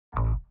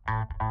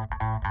Hi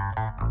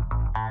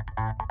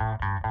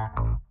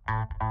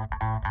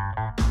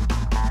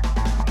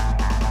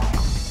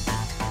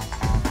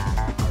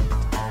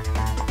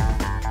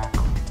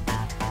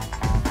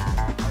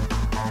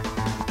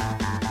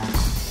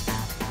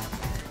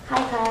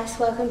class,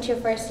 welcome to your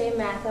first day of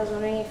math. I was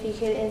wondering if you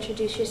could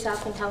introduce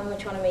yourself and tell me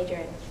what you want to major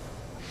in.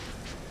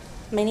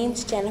 My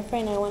name's Jennifer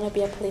and I want to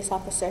be a police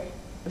officer.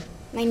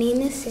 My name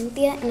is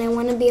Cynthia and I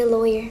want to be a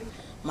lawyer.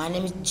 My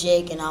name is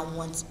Jake and I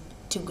want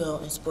to go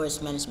in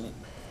sports management.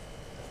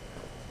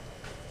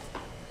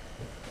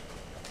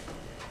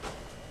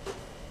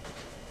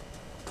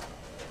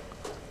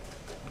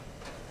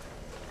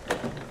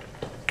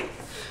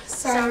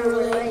 Sorry,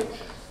 we're late.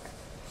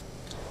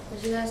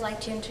 Would you guys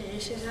like to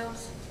introduce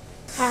yourselves?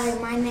 Hi,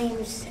 my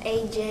name's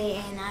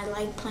AJ and I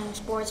like playing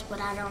sports, but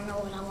I don't know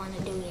what I want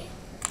to do yet.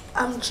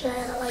 I'm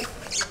Chad. I like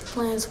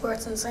playing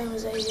sports and same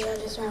as AJ. I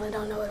just really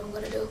don't know what I'm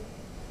going to do.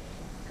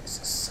 This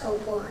is so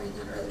boring.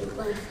 I'd rather be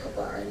playing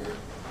football right now.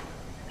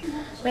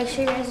 Make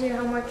sure you guys do your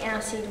homework and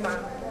I'll see you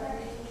tomorrow.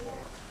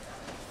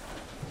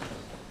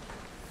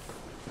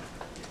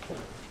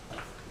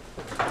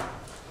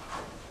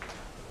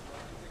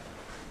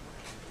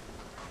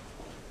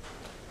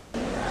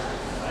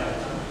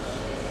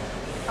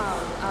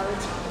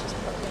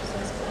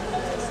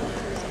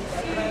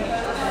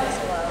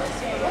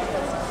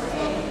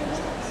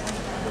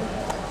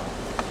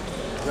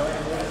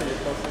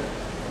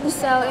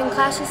 So in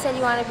class you said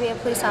you want to be a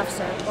police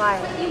officer. Why?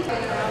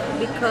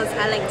 Because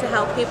I like to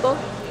help people.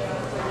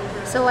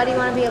 So why do you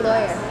want to be a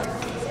lawyer?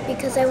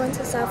 Because I want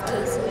to solve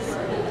cases.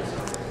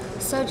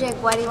 So Jake,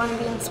 why do you want to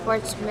be in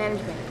sports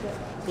management?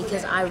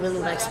 Because I really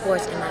like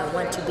sports and I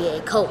want to be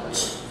a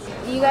coach.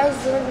 You guys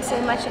didn't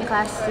say much in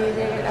class. Do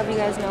either of you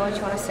guys know what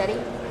you want to study?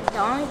 The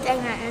only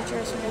thing that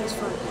interests me is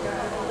football.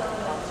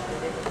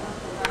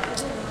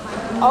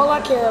 All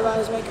I care about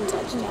is making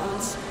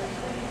touchdowns.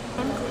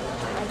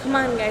 Come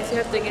on guys, you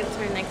have to get to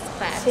our next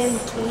class. You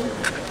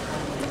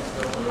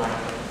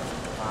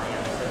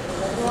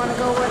want to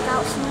go work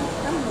out soon?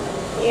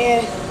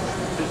 Yeah.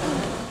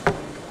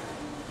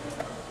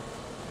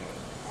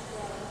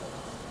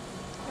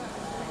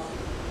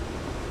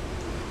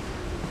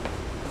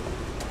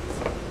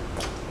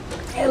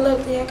 Hey,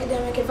 look, the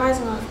academic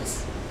advising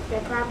office.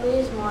 There probably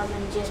is more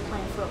than just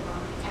playing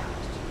football in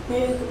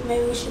college.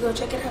 Maybe we should go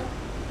check it out.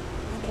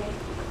 Okay.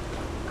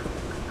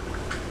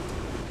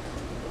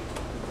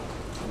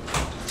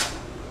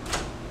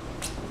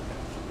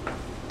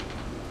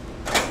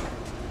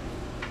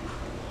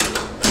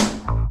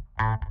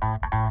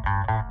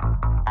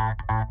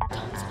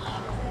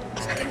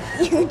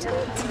 I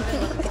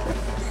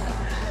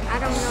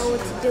don't know what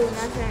to do.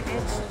 Nothing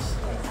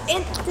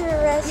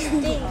interesting.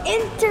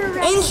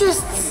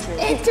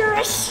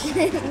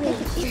 Interesting.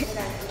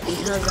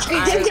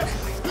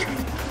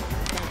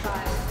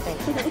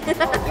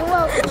 You're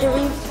welcome. Can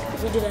we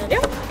do that?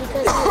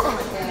 Because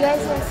you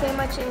guys didn't say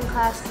much in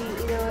class. Do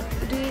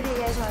either you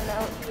guys want to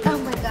know? Oh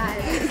my god.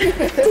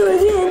 Do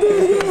it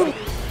again.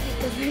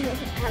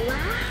 Hello?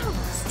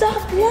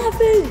 Stop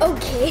laughing.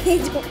 Okay,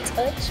 don't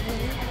touch me.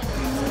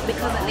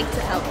 Because I like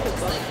to help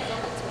people.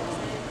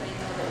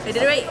 I did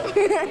it right. You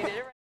did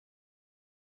it right.